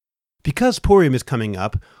Because Purim is coming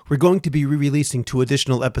up, we're going to be re-releasing 2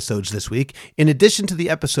 additional episodes this week, in addition to the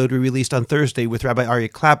episode we released on Thursday with Rabbi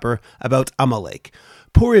Aryeh Clapper about Amalek.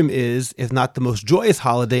 Purim is, if not the most joyous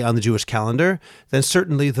holiday on the Jewish calendar, then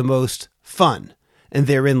certainly the most fun. And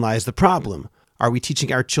therein lies the problem. Are we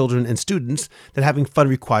teaching our children and students that having fun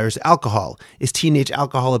requires alcohol? Is teenage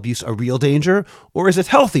alcohol abuse a real danger? Or is it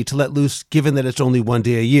healthy to let loose given that it's only one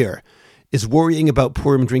day a year? Is worrying about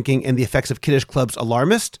Purim drinking and the effects of Kiddush clubs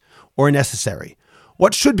alarmist or necessary?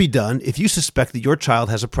 What should be done if you suspect that your child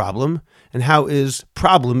has a problem? And how is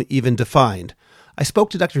problem even defined? I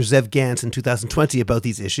spoke to Dr. Zev Gantz in 2020 about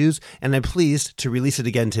these issues, and I'm pleased to release it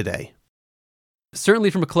again today. Certainly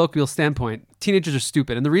from a colloquial standpoint, teenagers are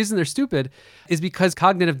stupid. And the reason they're stupid is because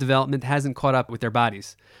cognitive development hasn't caught up with their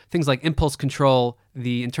bodies. Things like impulse control,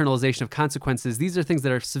 the internalization of consequences, these are things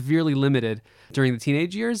that are severely limited during the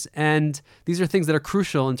teenage years. And these are things that are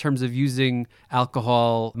crucial in terms of using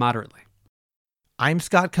alcohol moderately. I'm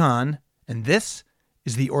Scott Kahn, and this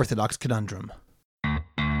is the Orthodox Conundrum.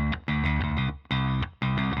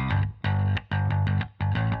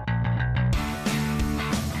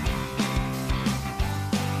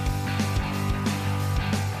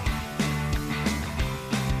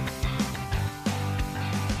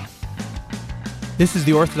 This is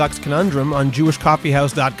the Orthodox Conundrum on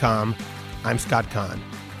JewishCoffeehouse.com. I'm Scott Kahn.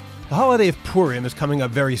 The holiday of Purim is coming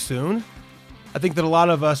up very soon. I think that a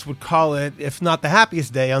lot of us would call it, if not the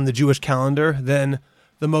happiest day on the Jewish calendar, then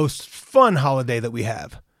the most fun holiday that we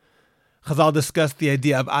have. Chazal discussed the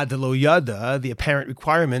idea of ad lo yada, the apparent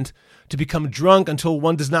requirement to become drunk until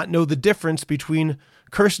one does not know the difference between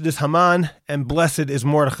cursed is Haman and blessed is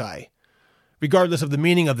Mordechai. Regardless of the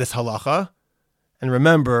meaning of this halacha, and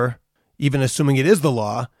remember, even assuming it is the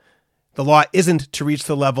law isn't to reach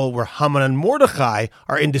the level where Haman and Mordechai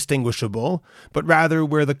are indistinguishable, but rather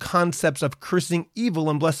where the concepts of cursing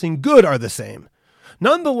evil and blessing good are the same.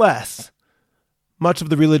 Nonetheless, much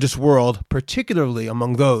of the religious world, particularly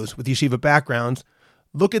among those with yeshiva backgrounds,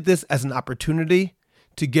 look at this as an opportunity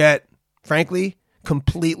to get, frankly,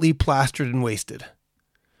 completely plastered and wasted.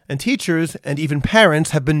 And teachers and even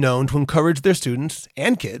parents have been known to encourage their students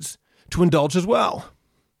and kids to indulge as well.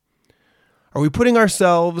 Are we putting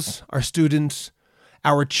ourselves, our students,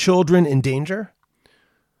 our children in danger?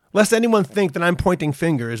 Lest anyone think that I'm pointing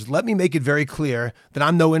fingers, let me make it very clear that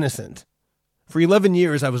I'm no innocent. For 11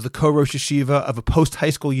 years, I was the co-rosh yeshiva of a post-high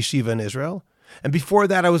school yeshiva in Israel, and before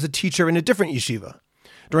that, I was a teacher in a different yeshiva.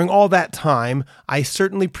 During all that time, I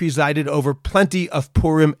certainly presided over plenty of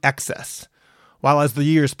Purim excess. While as the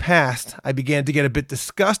years passed, I began to get a bit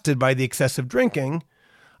disgusted by the excessive drinking,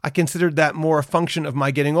 I considered that more a function of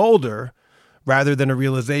my getting older, rather than a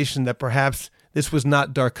realization that perhaps this was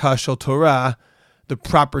not Darka Shel Torah, the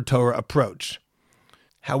proper Torah approach.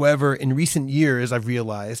 However, in recent years, I've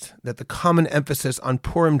realized that the common emphasis on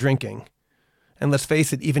Purim drinking, and let's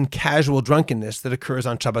face it, even casual drunkenness that occurs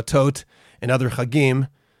on Shabbatot and other Chagim,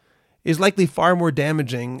 is likely far more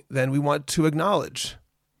damaging than we want to acknowledge.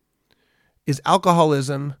 Is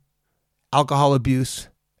alcoholism, alcohol abuse,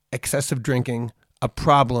 excessive drinking a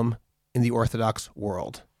problem in the Orthodox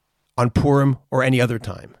world, on Purim or any other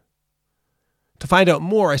time? To find out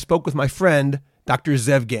more, I spoke with my friend, Dr.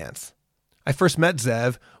 Zev Gantz. I first met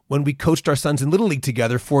Zev when we coached our sons in Little League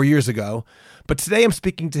together 4 years ago, but today I'm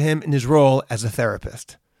speaking to him in his role as a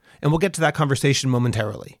therapist. And we'll get to that conversation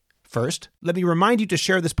momentarily. First, let me remind you to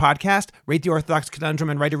share this podcast, rate the Orthodox Conundrum,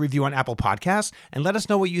 and write a review on Apple Podcasts, and let us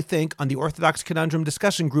know what you think on the Orthodox Conundrum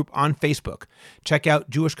discussion group on Facebook. Check out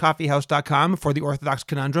JewishCoffeehouse.com for the Orthodox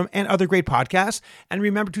Conundrum and other great podcasts, and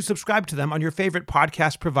remember to subscribe to them on your favorite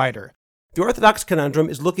podcast provider. The Orthodox Conundrum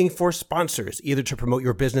is looking for sponsors, either to promote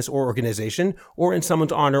your business or organization, or in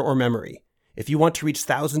someone's honor or memory. If you want to reach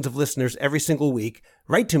thousands of listeners every single week,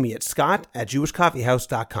 write to me at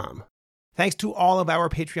scott@jewishcoffeehouse.com. Thanks to all of our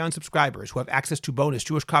Patreon subscribers who have access to bonus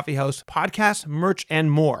Jewish Coffee House podcasts, merch, and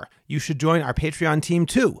more. You should join our Patreon team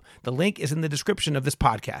too. The link is in the description of this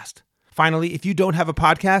podcast. Finally, if you don't have a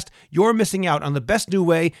podcast, you're missing out on the best new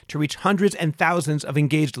way to reach hundreds and thousands of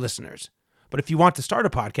engaged listeners. But if you want to start a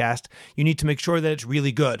podcast, you need to make sure that it's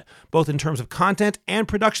really good, both in terms of content and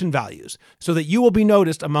production values, so that you will be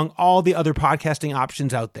noticed among all the other podcasting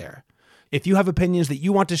options out there. If you have opinions that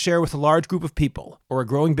you want to share with a large group of people, or a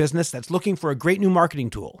growing business that's looking for a great new marketing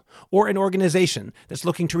tool, or an organization that's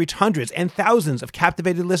looking to reach hundreds and thousands of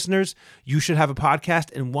captivated listeners, you should have a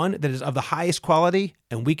podcast and one that is of the highest quality,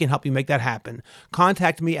 and we can help you make that happen.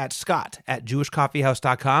 Contact me at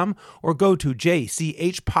scott@jewishcoffeehouse.com or go to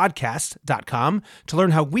jchpodcasts.com to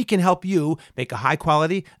learn how we can help you make a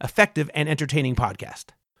high-quality, effective, and entertaining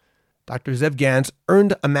podcast. Dr. Zev Gantz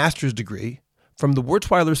earned a master's degree from the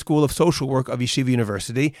Wurzweiler School of Social Work of Yeshiva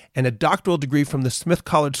University and a doctoral degree from the Smith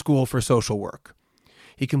College School for Social Work.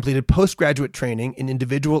 He completed postgraduate training in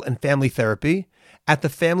individual and family therapy at the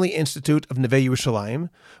Family Institute of Neve Yerushalayim,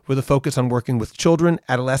 with a focus on working with children,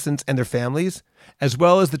 adolescents, and their families, as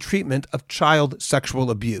well as the treatment of child sexual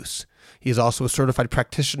abuse. He is also a certified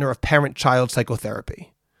practitioner of parent-child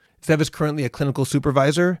psychotherapy. Zev is currently a clinical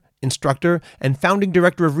supervisor, instructor, and founding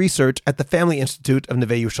director of research at the Family Institute of Neve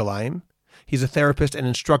Yerushalayim. He's a therapist and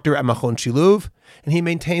instructor at Machon Shiluv, and he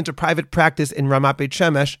maintains a private practice in Ramat Beit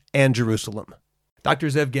Shemesh and Jerusalem. Dr.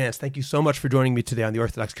 Zev Gantz, thank you so much for joining me today on the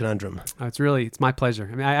Orthodox Conundrum. It's my pleasure.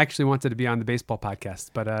 I mean, I actually wanted to be on the baseball podcast,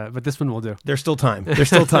 but this one will do. There's still time.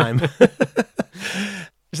 Zev,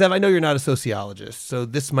 I know you're not a sociologist, so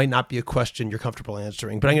this might not be a question you're comfortable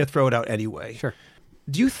answering, but I'm going to throw it out anyway. Sure.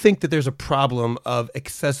 Do you think that there's a problem of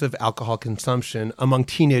excessive alcohol consumption among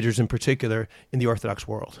teenagers in particular in the Orthodox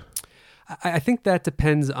world? I think that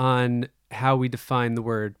depends on how we define the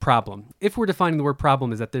word problem. If we're defining the word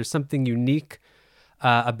problem is that there's something unique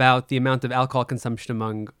about the amount of alcohol consumption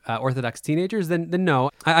among Orthodox teenagers, then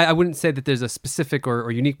no. I wouldn't say that there's a specific or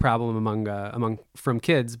unique problem from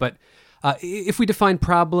kids, but if we define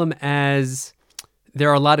problem as there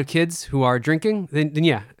are a lot of kids who are drinking, then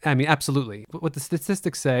yeah, I mean, absolutely. But what the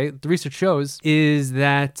statistics say, the research shows, is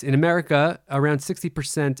that in America, around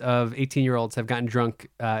 60% of 18-year-olds have gotten drunk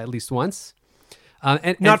at least once.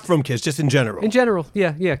 Not from kids, just in general. In general,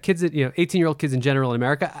 yeah. Kids, 18-year-old kids in general in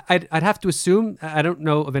America. I'd have to assume, I don't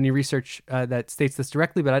know of any research that states this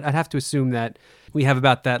directly, but I'd have to assume that we have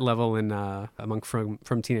about that level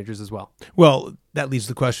from teenagers as well. Well, that leads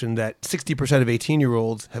to the question that 60% of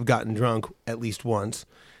 18-year-olds have gotten drunk at least once.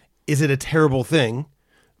 Is it a terrible thing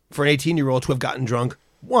for an 18-year-old to have gotten drunk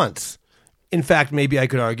once? In fact, maybe I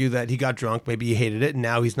could argue that he got drunk, maybe he hated it, and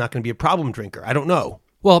now he's not going to be a problem drinker. I don't know.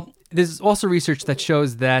 Well, there's also research that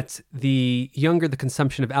shows that the younger the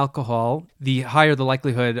consumption of alcohol, the higher the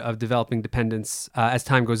likelihood of developing dependence as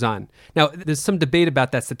time goes on. Now, there's some debate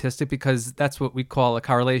about that statistic because that's what we call a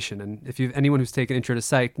correlation. And if anyone who's taken Intro to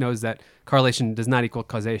Psych knows that correlation does not equal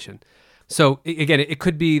causation. So again, it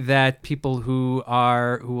could be that people who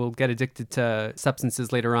will get addicted to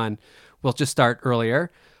substances later on will just start earlier.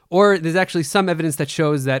 Or there's actually some evidence that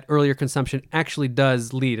shows that earlier consumption actually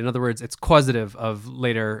does lead. In other words, it's causative of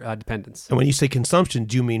later dependence. And when you say consumption,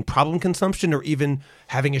 do you mean problem consumption or even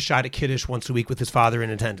having a shot at Kiddush once a week with his father in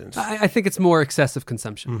attendance? I think it's more excessive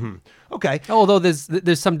consumption. Mm-hmm. Okay. Although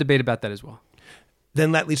there's some debate about that as well.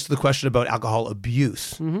 Then that leads to the question about alcohol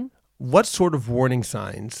abuse. Mm-hmm. What sort of warning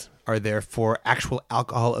signs are there for actual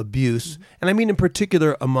alcohol abuse? Mm-hmm. And I mean in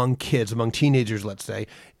particular among kids, among teenagers, let's say.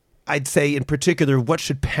 I'd say in particular, what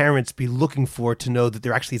should parents be looking for to know that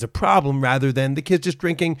there actually is a problem rather than the kid just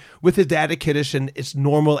drinking with his dad at Kiddush and it's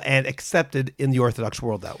normal and accepted in the Orthodox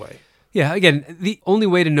world that way? Yeah, again, the only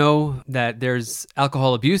way to know that there's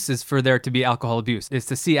alcohol abuse is for there to be alcohol abuse, is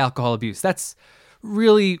to see alcohol abuse. That's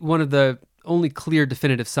really one of the only clear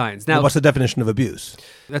definitive signs. Now, what's the definition of abuse?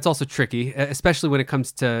 That's also tricky, especially when it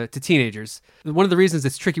comes to teenagers. One of the reasons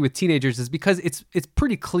it's tricky with teenagers is because it's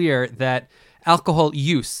pretty clear that alcohol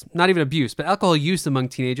use, not even abuse, but alcohol use among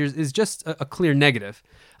teenagers is just a clear negative.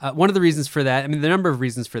 One of the reasons for that, I mean, the number of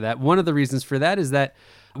reasons for that, one of the reasons for that is that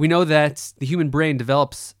we know that the human brain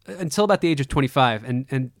develops until about the age of 25,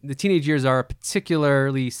 and the teenage years are a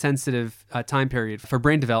particularly sensitive time period for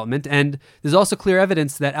brain development. And there's also clear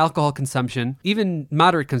evidence that alcohol consumption, even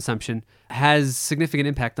moderate consumption, has significant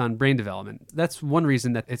impact on brain development. That's one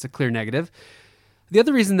reason that it's a clear negative. The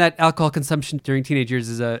other reason that alcohol consumption during teenage years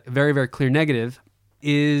is a very, very clear negative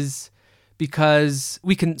is because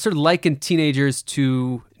we can sort of liken teenagers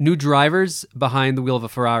to new drivers behind the wheel of a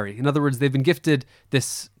Ferrari. In other words, they've been gifted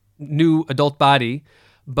this new adult body,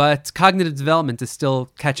 but cognitive development is still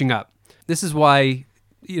catching up. This is why,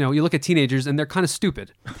 you look at teenagers and they're kind of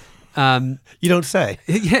stupid. You don't say.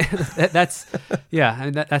 Yeah, that's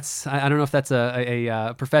I don't know if that's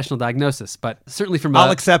a professional diagnosis, but certainly I'll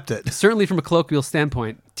accept it. Certainly from a colloquial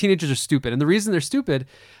standpoint, teenagers are stupid. And the reason they're stupid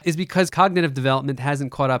is because cognitive development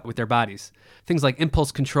hasn't caught up with their bodies. Things like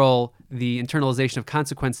impulse control, the internalization of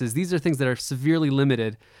consequences, these are things that are severely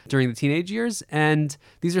limited during the teenage years. And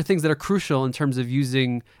these are things that are crucial in terms of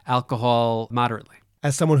using alcohol moderately.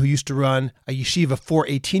 As someone who used to run a yeshiva for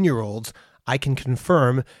 18-year-olds, I can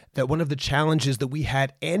confirm that one of the challenges that we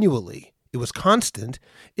had annually, it was constant,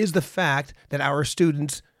 is the fact that our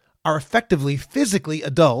students are effectively physically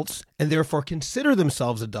adults and therefore consider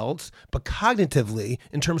themselves adults, but cognitively,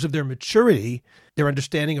 in terms of their maturity, their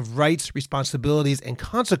understanding of rights, responsibilities, and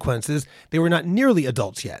consequences, they were not nearly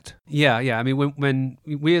adults yet. Yeah. I mean, when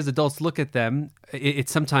we as adults look at them,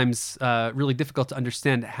 it's sometimes really difficult to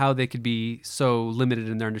understand how they could be so limited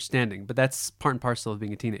in their understanding. But that's part and parcel of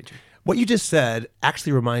being a teenager. What you just said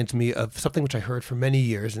actually reminds me of something which I heard for many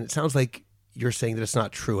years, and it sounds like you're saying that it's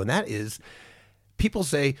not true, and that is people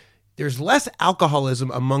say there's less alcoholism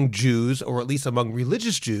among Jews, or at least among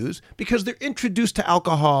religious Jews, because they're introduced to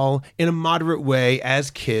alcohol in a moderate way as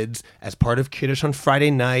kids, as part of Kiddush on Friday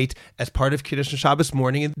night, as part of Kiddush on Shabbos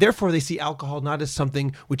morning, and therefore they see alcohol not as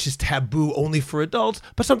something which is taboo only for adults,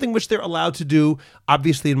 but something which they're allowed to do,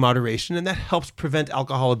 obviously in moderation, and that helps prevent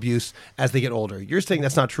alcohol abuse as they get older. You're saying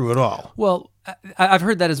that's not true at all. Well, I've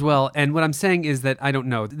heard that as well. And what I'm saying is that I don't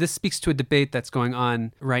know. This speaks to a debate that's going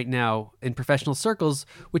on right now in professional circles,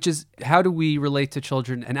 which is how do we relate to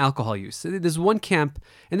children and alcohol use? There's one camp,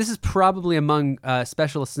 and this is probably among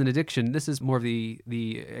specialists in addiction. This is more of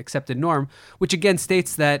the accepted norm, which again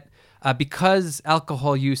states that because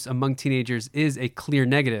alcohol use among teenagers is a clear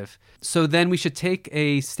negative, so then we should take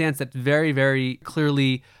a stance that's very, very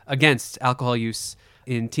clearly against alcohol use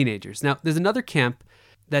in teenagers. Now, there's another camp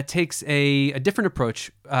that takes a different approach,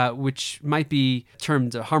 which might be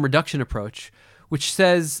termed a harm reduction approach, which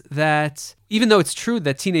says that even though it's true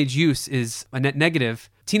that teenage use is a net negative,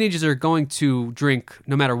 teenagers are going to drink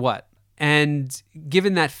no matter what. And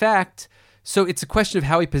given that fact, so it's a question of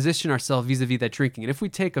how we position ourselves vis-a-vis that drinking. And if we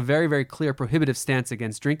take a very, very clear prohibitive stance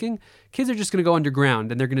against drinking, kids are just going to go underground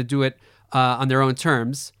and they're going to do it on their own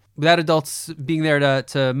terms without adults being there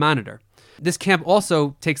to monitor. This camp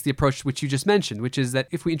also takes the approach which you just mentioned, which is that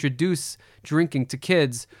if we introduce drinking to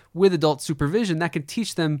kids with adult supervision, that can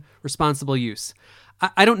teach them responsible use.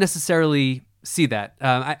 I don't necessarily see that.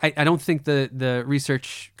 I don't think the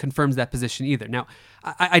research confirms that position either. Now,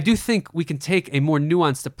 I do think we can take a more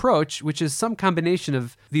nuanced approach, which is some combination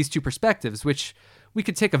of these two perspectives, which we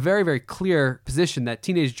could take a very, very clear position that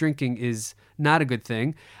teenage drinking is not a good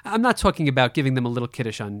thing. I'm not talking about giving them a little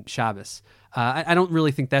kiddush on Shabbos. I don't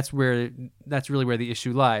really think that's really where the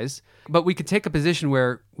issue lies. But we could take a position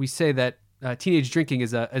where we say that teenage drinking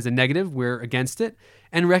is a negative, we're against it,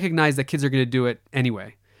 and recognize that kids are going to do it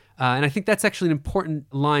anyway. And I think that's actually an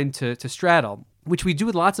important line to straddle, which we do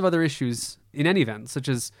with lots of other issues in any event, such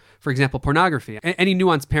as, for example, pornography. Any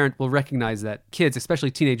nuanced parent will recognize that kids,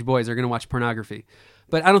 especially teenage boys, are going to watch pornography.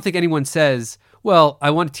 But I don't think anyone says, well, I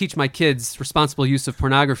want to teach my kids responsible use of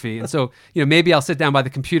pornography. And so, maybe I'll sit down by the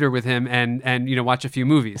computer with him and watch a few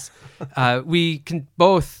movies. We can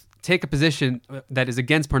both take a position that is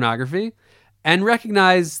against pornography and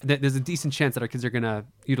recognize that there's a decent chance that our kids are going to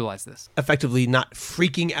utilize this. Effectively not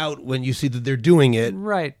freaking out when you see that they're doing it.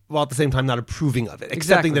 Right. While at the same time not approving of it. Exactly.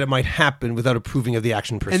 Accepting that it might happen without approving of the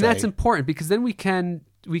action per se. And that's important because then we can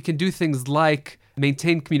do things like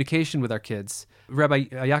maintain communication with our kids. Rabbi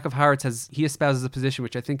Yaakov Haaretz he espouses a position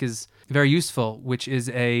which I think is very useful, which is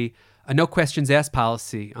a no questions asked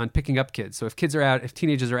policy on picking up kids. So if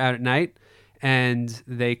teenagers are out at night and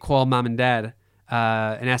they call mom and dad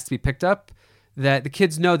and ask to be picked up, that the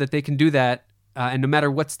kids know that they can do that, and no matter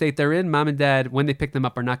what state they're in, mom and dad, when they pick them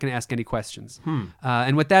up, are not going to ask any questions.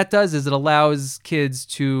 And what that does is it allows kids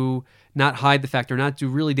to not hide the fact or not do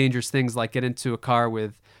really dangerous things like get into a car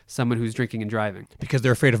with someone who's drinking and driving. Because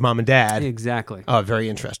they're afraid of mom and dad. Exactly. Oh, very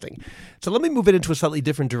interesting. So let me move it into a slightly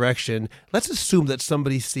different direction. Let's assume that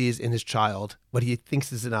somebody sees in his child what he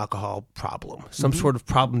thinks is an alcohol problem, some sort of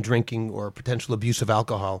problem drinking or potential abuse of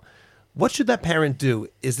alcohol. What should that parent do?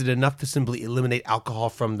 Is it enough to simply eliminate alcohol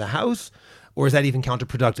from the house, or is that even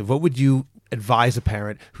counterproductive? What would you advise a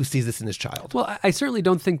parent who sees this in his child? Well, I certainly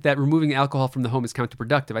don't think that removing alcohol from the home is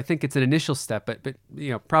counterproductive. I think it's an initial step, but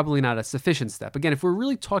probably not a sufficient step. Again, if we're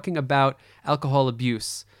really talking about alcohol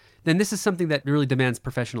abuse, then this is something that really demands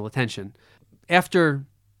professional attention. After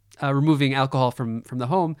removing alcohol from the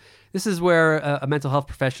home, this is where a mental health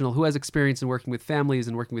professional who has experience in working with families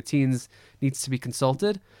and working with teens needs to be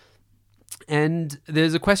consulted. And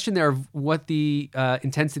there's a question there of what the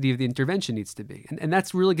intensity of the intervention needs to be. And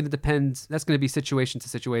that's really going to depend, that's going to be situation to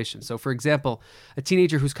situation. So for example, a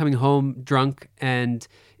teenager who's coming home drunk and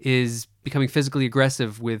is becoming physically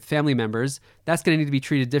aggressive with family members, that's going to need to be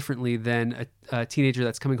treated differently than a teenager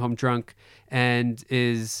that's coming home drunk and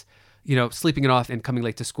is, sleeping it off and coming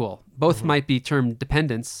late to school. Both might be termed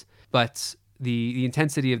dependence, but the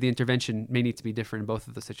intensity of the intervention may need to be different in both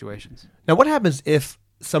of the situations. Now, what happens if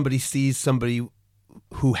somebody sees somebody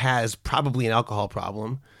who has probably an alcohol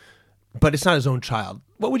problem, but it's not his own child?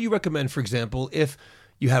 What would you recommend, for example, if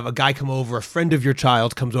you have a guy come over, a friend of your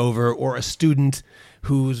child comes over, or a student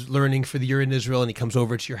who's learning for the year in Israel, and he comes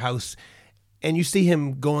over to your house, and you see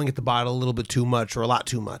him going at the bottle a little bit too much or a lot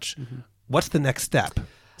too much. What's the next step?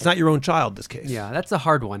 It's not your own child in this case. Yeah, that's a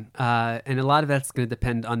hard one. And a lot of that's going to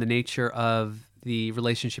depend on the nature of the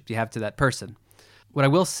relationship you have to that person. What I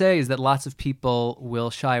will say is that lots of people will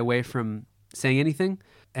shy away from saying anything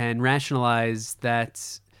and rationalize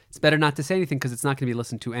that it's better not to say anything because it's not going to be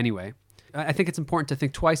listened to anyway. I think it's important to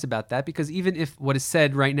think twice about that, because even if what is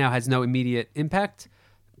said right now has no immediate impact,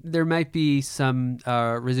 there might be some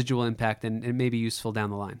residual impact, and it may be useful down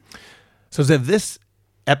the line. So Zev, this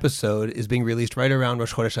episode is being released right around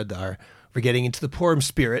Rosh Chodesh Adar. We're getting into the Purim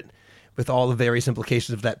spirit with all the various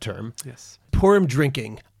implications of that term. Yes. Purim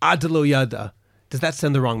drinking, ad lo yada. Does that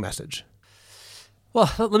send the wrong message? Well,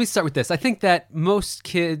 let me start with this. I think that most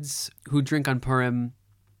kids who drink on Purim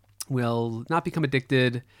will not become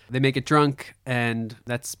addicted. They may get drunk, and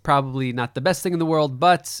that's probably not the best thing in the world,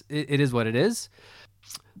 but it is what it is.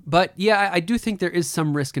 But yeah, I do think there is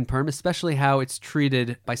some risk in Purim, especially how it's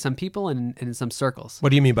treated by some people and in some circles. What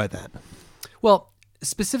do you mean by that? Well,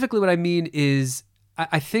 specifically what I mean is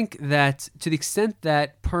I think that to the extent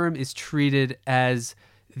that Purim is treated as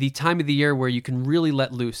the time of the year where you can really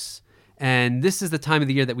let loose, and this is the time of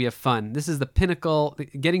the year that we have fun, this is the pinnacle,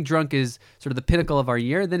 getting drunk is sort of the pinnacle of our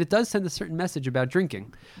year, then it does send a certain message about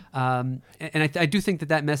drinking. And I do think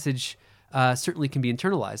that message certainly can be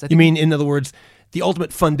internalized. You mean, in other words, the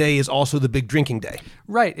ultimate fun day is also the big drinking day?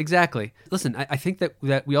 Right, exactly. Listen, I think that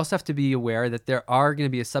we also have to be aware that there are going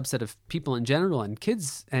to be a subset of people in general, and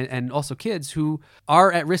kids, and also kids, who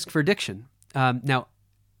are at risk for addiction. Now,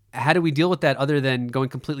 how do we deal with that other than going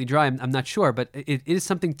completely dry? I'm not sure, but it is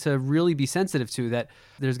something to really be sensitive to, that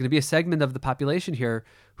there's going to be a segment of the population here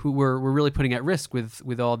who we're really putting at risk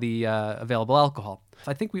with all the available alcohol.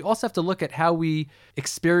 I think we also have to look at how we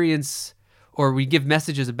experience or we give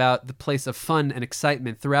messages about the place of fun and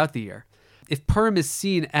excitement throughout the year. If Purim is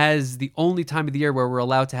seen as the only time of the year where we're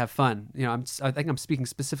allowed to have fun, I think I'm speaking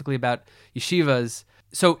specifically about yeshivas.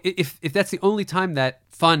 So if that's the only time that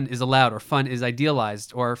fun is allowed, or fun is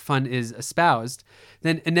idealized, or fun is espoused,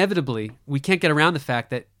 then inevitably we can't get around the fact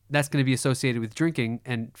that that's going to be associated with drinking,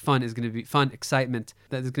 and fun is going to be fun, excitement.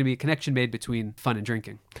 That there's going to be a connection made between fun and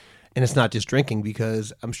drinking. And it's not just drinking,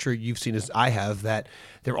 because I'm sure you've seen, as I have, that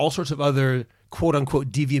there are all sorts of other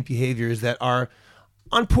quote-unquote deviant behaviors that are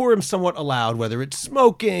on Purim somewhat allowed, whether it's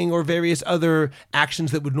smoking or various other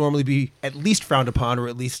actions that would normally be at least frowned upon,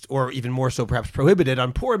 or even more so perhaps prohibited.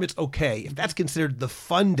 On Purim, it's okay. If that's considered the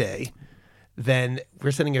fun day, then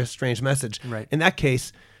we're sending a strange message. Right. In that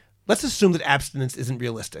case, let's assume that abstinence isn't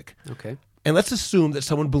realistic. Okay. And let's assume that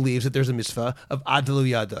someone believes that there's a mitzvah of ad lo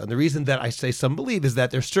yada. And the reason that I say some believe is that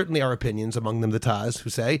there certainly are opinions, among them the Taz, who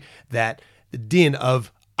say that the din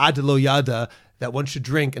of ad lo yada, that one should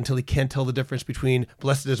drink until he can't tell the difference between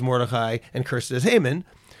blessed is Mordechai and cursed is Haman,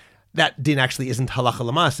 that din actually isn't halacha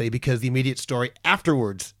lamase, because the immediate story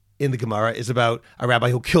afterwards in the Gemara is about a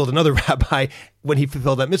rabbi who killed another rabbi when he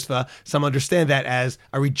fulfilled that mitzvah. Some understand that as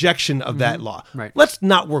a rejection of that law. Right. Let's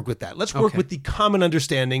not work with that. Let's work Okay. with the common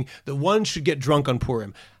understanding that one should get drunk on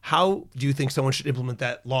Purim. How do you think someone should implement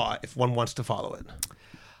that law if one wants to follow it?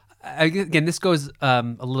 Again, this goes a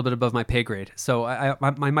little bit above my pay grade, so I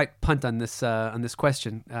might punt on this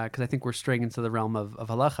question because I think we're straying into the realm of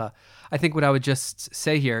halacha. I think what I would just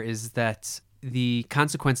say here is that the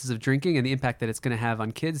consequences of drinking and the impact that it's going to have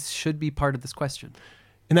on kids should be part of this question.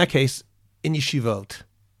 In that case, in yeshivot,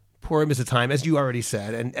 Purim is a time, as you already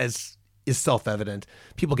said, and as is self-evident,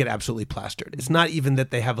 people get absolutely plastered. It's not even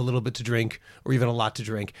that they have a little bit to drink or even a lot to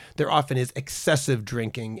drink. There often is excessive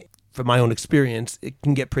drinking. From my own experience, it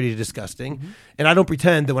can get pretty disgusting. Mm-hmm. And I don't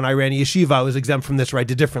pretend that when I ran a yeshiva, I was exempt from this or I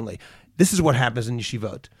did differently. This is what happens in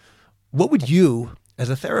yeshivot. What would you, as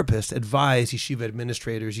a therapist, advise yeshiva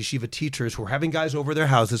administrators, yeshiva teachers who are having guys over their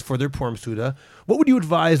houses for their Purim Suda? What would you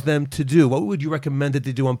advise them to do? What would you recommend that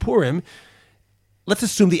they do on Purim? Let's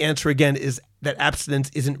assume the answer again is that abstinence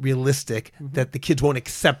isn't realistic, that the kids won't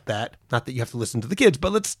accept that. Not that you have to listen to the kids,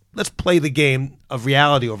 but let's play the game of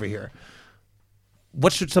reality over here.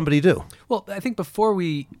 What should somebody do? Well, I think before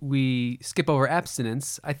we skip over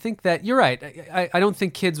abstinence, I think that you're right. I don't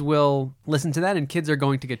think kids will listen to that, and kids are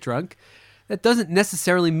going to get drunk. That doesn't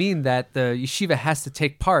necessarily mean that the yeshiva has to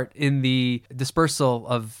take part in the dispersal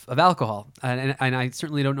of alcohol. And I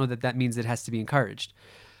certainly don't know that means it has to be encouraged.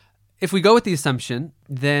 If we go with the assumption,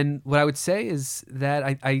 then what I would say is that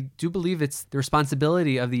I do believe it's the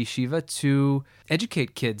responsibility of the yeshiva to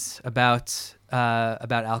educate kids about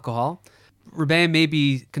alcohol. Rebbeim may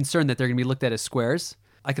be concerned that they're going to be looked at as squares.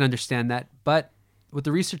 I can understand that. But what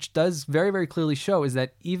the research does very, very clearly show is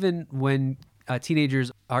that even when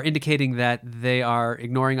teenagers are indicating that they are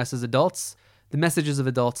ignoring us as adults, the messages of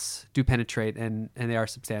adults do penetrate, and they are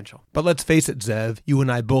substantial. But let's face it, Zev, you and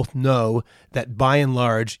I both know that by and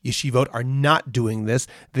large, yeshivot are not doing this.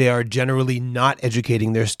 They are generally not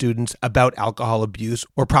educating their students about alcohol abuse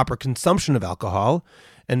or proper consumption of alcohol.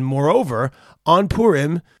 And moreover, on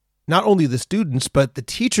Purim, not only the students, but the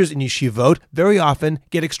teachers in yeshivot very often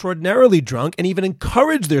get extraordinarily drunk and even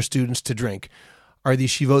encourage their students to drink. Are the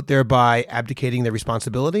yeshivot thereby abdicating their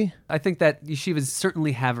responsibility? I think that yeshivas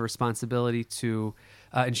certainly have a responsibility to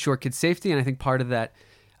ensure kids' safety, and I think part of that,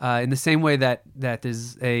 in the same way that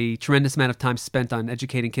there's a tremendous amount of time spent on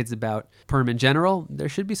educating kids about Purim in general, there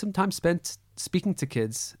should be some time spent speaking to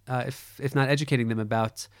kids, if not educating them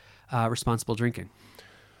about responsible drinking.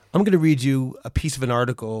 I'm going to read you a piece of an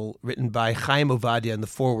article written by Chaim Ovadia in the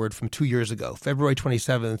foreword from 2 years ago, February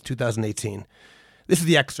 27th, 2018. This is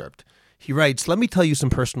the excerpt. He writes, "Let me tell you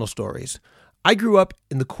some personal stories. I grew up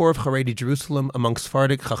in the core of Haredi Jerusalem among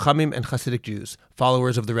Sephardic Chachamim and Hasidic Jews,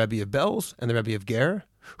 followers of the Rebbe of Belz and the Rebbe of Ger,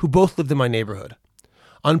 who both lived in my neighborhood.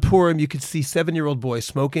 On Purim, you could see 7-year-old boys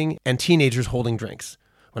smoking and teenagers holding drinks.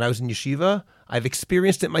 When I was in yeshiva, I've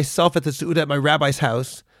experienced it myself at the Seudah at my rabbi's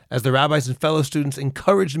house, as the rabbis and fellow students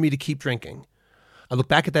encouraged me to keep drinking. I look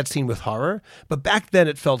back at that scene with horror, but back then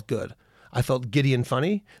it felt good. I felt giddy and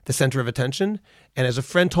funny, the center of attention, and as a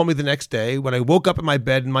friend told me the next day, when I woke up in my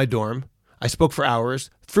bed in my dorm, I spoke for hours,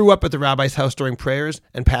 threw up at the rabbi's house during prayers,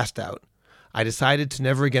 and passed out. I decided to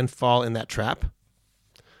never again fall in that trap.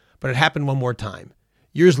 But it happened one more time.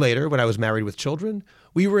 Years later, when I was married with children,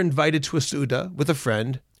 we were invited to a Seudah with a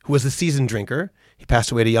friend who was a seasoned drinker. He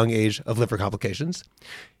passed away at a young age of liver complications.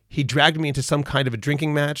 He dragged me into some kind of a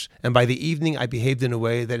drinking match, and by the evening I behaved in a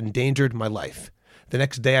way that endangered my life. The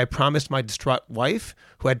next day, I promised my distraught wife,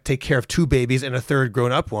 who had to take care of 2 babies and a third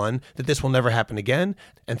grown-up one, that this will never happen again.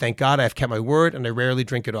 And thank God I have kept my word, and I rarely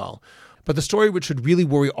drink at all. But the story which should really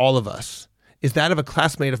worry all of us is that of a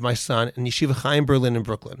classmate of my son in Yeshiva Chaim Berlin in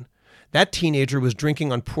Brooklyn. That teenager was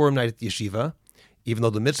drinking on Purim night at the yeshiva, even though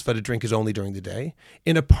the mitzvah to drink is only during the day,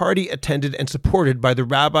 in a party attended and supported by the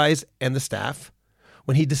rabbis and the staff,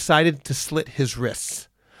 when he decided to slit his wrists.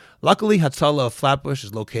 Luckily, Hatzalah of Flatbush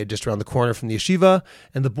is located just around the corner from the yeshiva,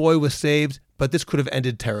 and the boy was saved, but this could have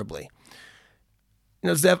ended terribly. You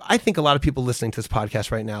know, Zev, I think a lot of people listening to this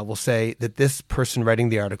podcast right now will say that this person writing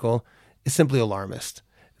the article is simply alarmist,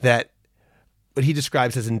 that what he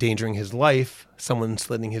describes as endangering his life, someone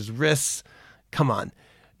slitting his wrists, come on.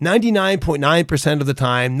 99.9% of the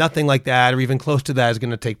time, nothing like that or even close to that is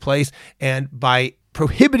going to take place, and by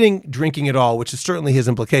prohibiting drinking at all, which is certainly his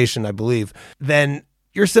implication, I believe, then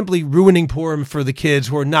you're simply ruining Purim for the kids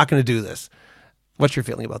who are not going to do this. What's your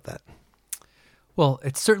feeling about that? Well,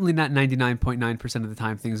 it's certainly not 99.9% of the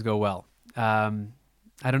time things go well. I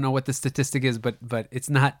don't know what the statistic is, but it's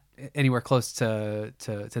not anywhere close to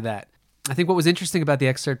that. I think what was interesting about the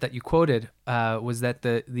excerpt that you quoted was that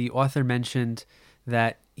the author mentioned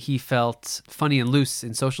that he felt funny and loose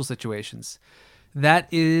in social situations. That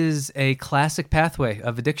is a classic pathway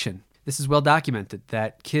of addiction. This is well documented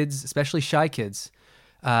that kids, especially shy kids,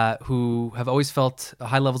 who have always felt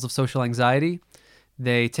high levels of social anxiety,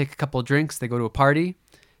 they take a couple of drinks, they go to a party,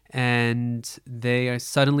 and they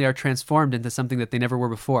suddenly are transformed into something that they never were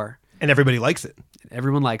before. And everybody likes it.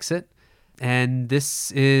 Everyone likes it. And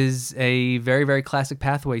this is a very, very classic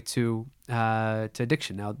pathway to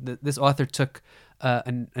addiction. Now, this author took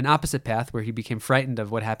an opposite path where he became frightened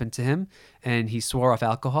of what happened to him, and he swore off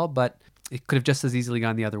alcohol, but it could have just as easily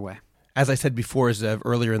gone the other way. As I said before, Zev,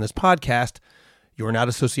 earlier in this podcast, you're not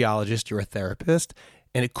a sociologist, you're a therapist,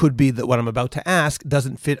 and it could be that what I'm about to ask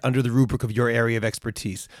doesn't fit under the rubric of your area of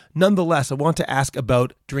expertise. Nonetheless, I want to ask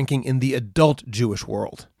about drinking in the adult Jewish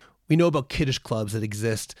world. We know about kiddush clubs that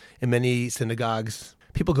exist in many synagogues.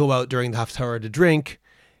 People go out during the Haftarah to drink.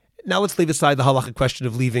 Now let's leave aside the halachic question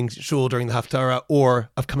of leaving shul during the Haftarah or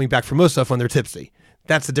of coming back from Musaf when they're tipsy.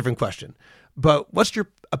 That's a different question. But what's your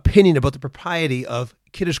opinion about the propriety of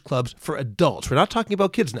kiddush clubs for adults? We're not talking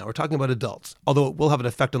about kids now. We're talking about adults, although it will have an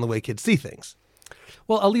effect on the way kids see things.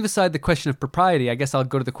 Well, I'll leave aside the question of propriety. I guess I'll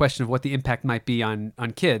go to the question of what the impact might be on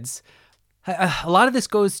kids. A lot of this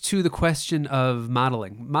goes to the question of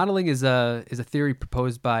modeling. Modeling is a theory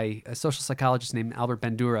proposed by a social psychologist named Albert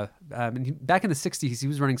Bandura. Back in the 60s, he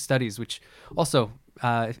was running studies, which also,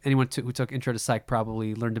 if anyone who took Intro to Psych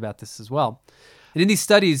probably learned about this as well. And in these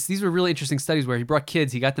studies, these were really interesting studies where he brought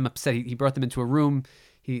kids, he got them upset, he brought them into a room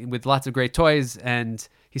with lots of great toys, and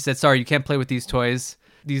he said, sorry, you can't play with these toys.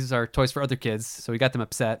 These are toys for other kids. So he got them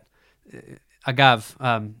upset. Agav,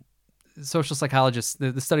 social psychologists,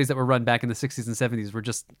 the studies that were run back in the 60s and 70s were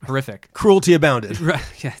just horrific. Cruelty abounded. Right.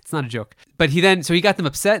 Yeah, it's not a joke. But he got them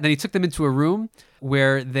upset. Then he took them into a room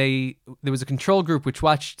where there was a control group which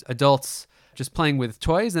watched adults just playing with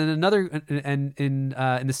toys, and in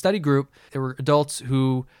the study group there were adults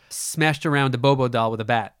who smashed around a Bobo doll with a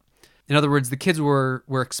bat. In other words, the kids were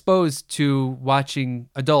exposed to watching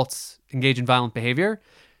adults engage in violent behavior.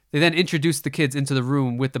 They then introduced the kids into the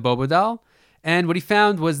room with the Bobo doll, and what he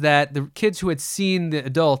found was that the kids who had seen the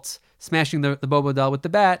adults smashing the Bobo doll with the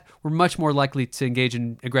bat were much more likely to engage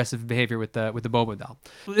in aggressive behavior with the Bobo doll.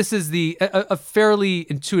 This is a fairly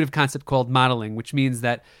intuitive concept called modeling, which means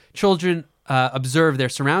that children observe their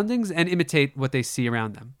surroundings and imitate what they see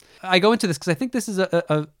around them. I go into this because I think this is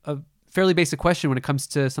a fairly basic question when it comes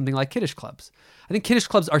to something like kiddish clubs. I think kiddish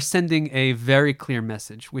clubs are sending a very clear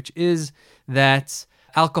message, which is that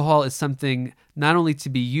alcohol is something not only to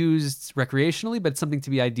be used recreationally, but something to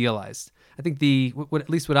be idealized. I think at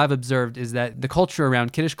least what I've observed is that the culture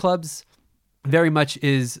around kiddish clubs very much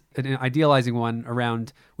is an idealizing one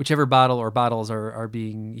around whichever bottle or bottles are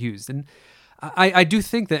being used. And I do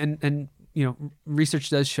think that, and research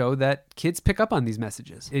does show that kids pick up on these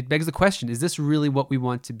messages. It begs the question, is this really what we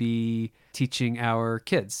want to be teaching our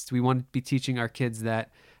kids? Do we want to be teaching our kids that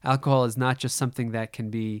alcohol is not just something that can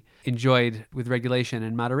be enjoyed with regulation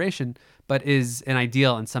and moderation, but is an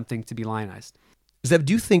ideal and something to be lionized? Zev,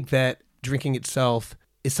 do you think that drinking itself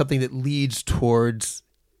is something that leads towards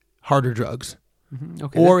harder drugs? Mm-hmm.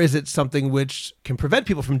 Okay. Or is it something which can prevent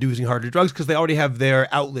people from using harder drugs because they already have their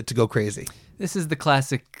outlet to go crazy? This is the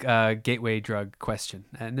classic gateway drug question.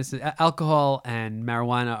 And this is alcohol and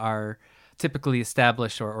marijuana are typically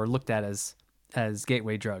established or looked at as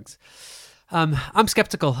gateway drugs. I'm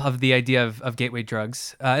skeptical of the idea of gateway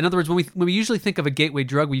drugs. In other words, when we usually think of a gateway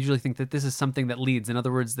drug, we usually think that this is something that leads. In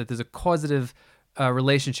other words, that there's a causative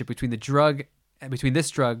relationship between this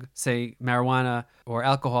drug, say marijuana or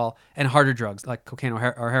alcohol, and harder drugs like cocaine or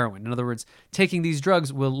heroin. In other words, taking these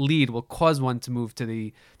drugs will cause one to move to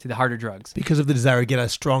the harder drugs because of the desire to get a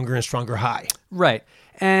stronger and stronger high. Right.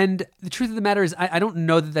 And the truth of the matter is, I don't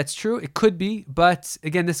know that that's true. It could be, but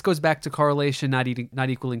again, this goes back to correlation, not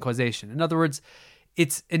equaling causation. In other words,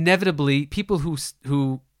 it's inevitably people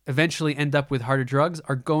who eventually end up with harder drugs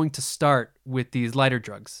are going to start with these lighter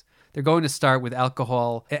drugs. They're going to start with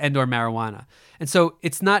alcohol and or marijuana. And so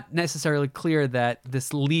it's not necessarily clear that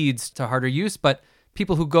this leads to harder use, but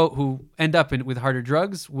people who end up with harder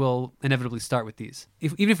drugs will inevitably start with these.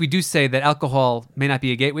 Even if we do say that alcohol may not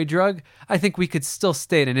be a gateway drug, I think we could still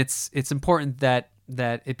state, and it's important that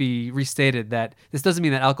it be restated, that this doesn't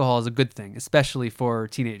mean that alcohol is a good thing, especially for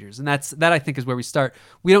teenagers. And that I think is where we start.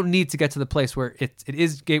 We don't need to get to the place where it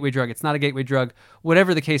is a gateway drug, it's not a gateway drug,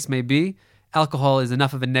 whatever the case may be. Alcohol is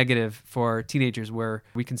enough of a negative for teenagers where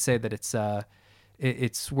we can say that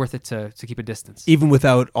it's worth it to keep a distance. Even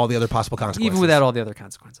without all the other possible consequences. Even without all the other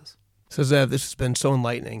consequences. So Zev, this has been so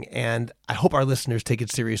enlightening, and I hope our listeners take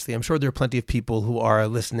it seriously. I'm sure there are plenty of people who are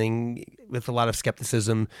listening with a lot of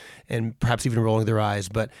skepticism and perhaps even rolling their eyes,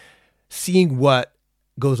 but seeing what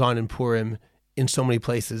goes on in Purim in so many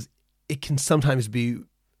places, it can sometimes be,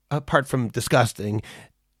 apart from disgusting,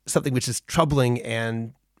 something which is troubling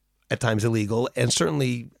and at times illegal, and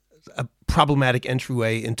certainly a problematic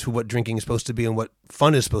entryway into what drinking is supposed to be and what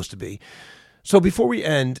fun is supposed to be. So before we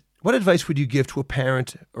end, what advice would you give to a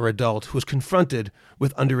parent or adult who is confronted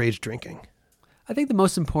with underage drinking? I think the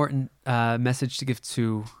most important message to give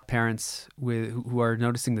to parents who are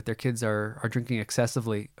noticing that their kids are drinking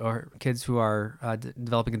excessively, or kids who are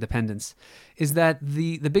developing a dependence, is that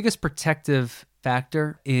the biggest protective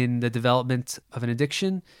factor in the development of an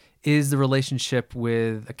addiction is the relationship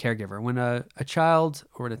with a caregiver. When a child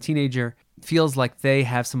or a teenager feels like they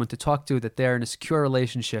have someone to talk to, that they're in a secure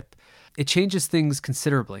relationship, it changes things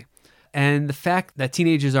considerably. And the fact that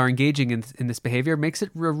teenagers are engaging in this behavior makes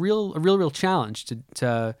it a real challenge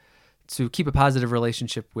to keep a positive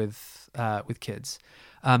relationship with kids.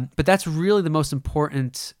 But that's really the most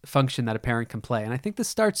important function that a parent can play. And I think this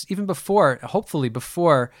starts even hopefully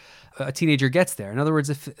before a teenager gets there. In other words,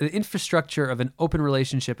 if the infrastructure of an open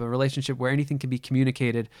relationship, a relationship where anything can be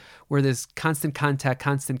communicated, where there's constant contact,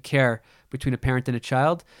 constant care between a parent and a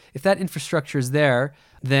child, if that infrastructure is there,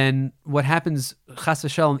 then what happens, chas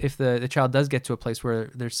v'shalom, if the child does get to a place where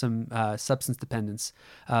there's some substance dependence,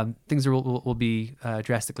 things will be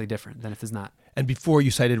drastically different than if there's not. And before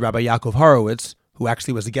you cited Rabbi Yaakov Horowitz, who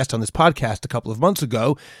actually was a guest on this podcast a couple of months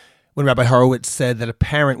ago, when Rabbi Horowitz said that a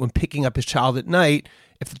parent, when picking up his child at night,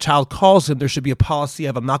 if the child calls him, there should be a policy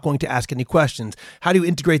of, I'm not going to ask any questions. How do you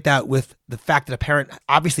integrate that with the fact that a parent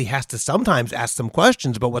obviously has to sometimes ask some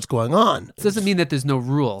questions about what's going on? This doesn't mean that there's no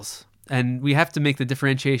rules. And we have to make the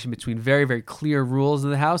differentiation between very, very clear rules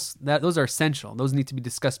of the house. Those are essential. Those need to be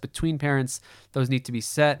discussed between parents. Those need to be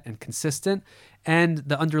set and consistent. And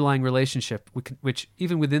the underlying relationship, which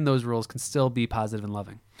even within those rules can still be positive and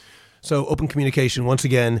loving. So open communication, once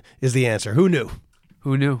again, is the answer. Who knew?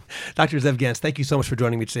 Who knew? Dr. Zev Gans, thank you so much for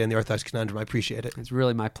joining me today on the Orthodox Conundrum. I appreciate it. It's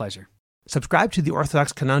really my pleasure. Subscribe to the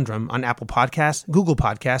Orthodox Conundrum on Apple Podcasts, Google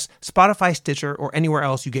Podcasts, Spotify, Stitcher, or anywhere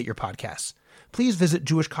else you get your podcasts. Please visit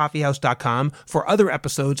jewishcoffeehouse.com for other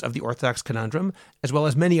episodes of the Orthodox Conundrum, as well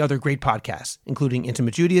as many other great podcasts, including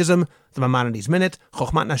Intimate Judaism, The Maimonides Minute,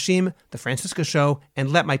 Chochmat Nashim, The Francisca Show, and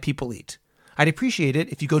Let My People Eat. I'd appreciate it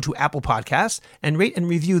if you go to Apple Podcasts and rate and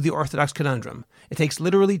review the Orthodox Conundrum. It takes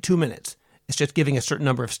literally 2 minutes. It's just giving a certain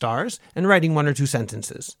number of stars and writing 1 or 2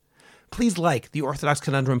 sentences. Please like the Orthodox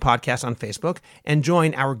Conundrum podcast on Facebook and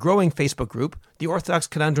join our growing Facebook group, the Orthodox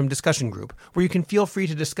Conundrum Discussion Group, where you can feel free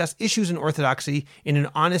to discuss issues in Orthodoxy in an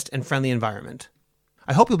honest and friendly environment.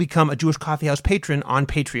 I hope you'll become a Jewish Coffee House patron on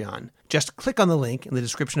Patreon. Just click on the link in the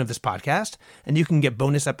description of this podcast, and you can get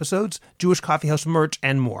bonus episodes, Jewish Coffee House merch,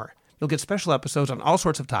 and more. You'll get special episodes on all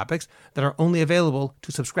sorts of topics that are only available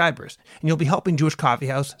to subscribers, and you'll be helping Jewish Coffee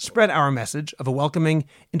House spread our message of a welcoming,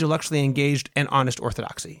 intellectually engaged, and honest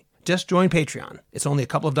Orthodoxy. Just join Patreon. It's only a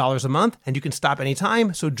couple of dollars a month, and you can stop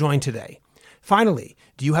anytime, so join today. Finally,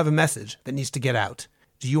 do you have a message that needs to get out?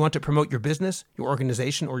 Do you want to promote your business, your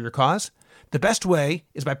organization, or your cause? The best way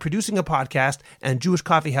is by producing a podcast, and Jewish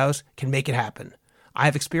Coffee House can make it happen. I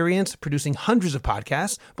have experience producing hundreds of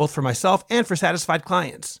podcasts, both for myself and for satisfied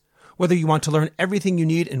clients. Whether you want to learn everything you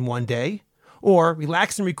need in one day, or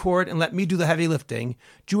relax and record and let me do the heavy lifting,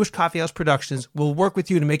 Jewish Coffee House Productions will work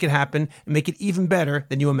with you to make it happen and make it even better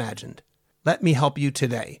than you imagined. Let me help you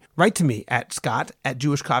today. Write to me at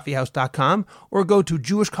scott@jewishcoffeehouse.com or go to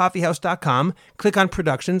jewishcoffeehouse.com, click on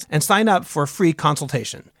Productions, and sign up for a free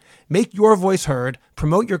consultation. Make your voice heard,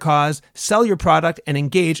 promote your cause, sell your product, and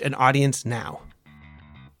engage an audience now.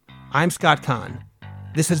 I'm Scott Kahn.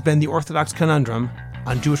 This has been the Orthodox Conundrum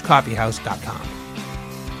on jewishcoffeehouse.com.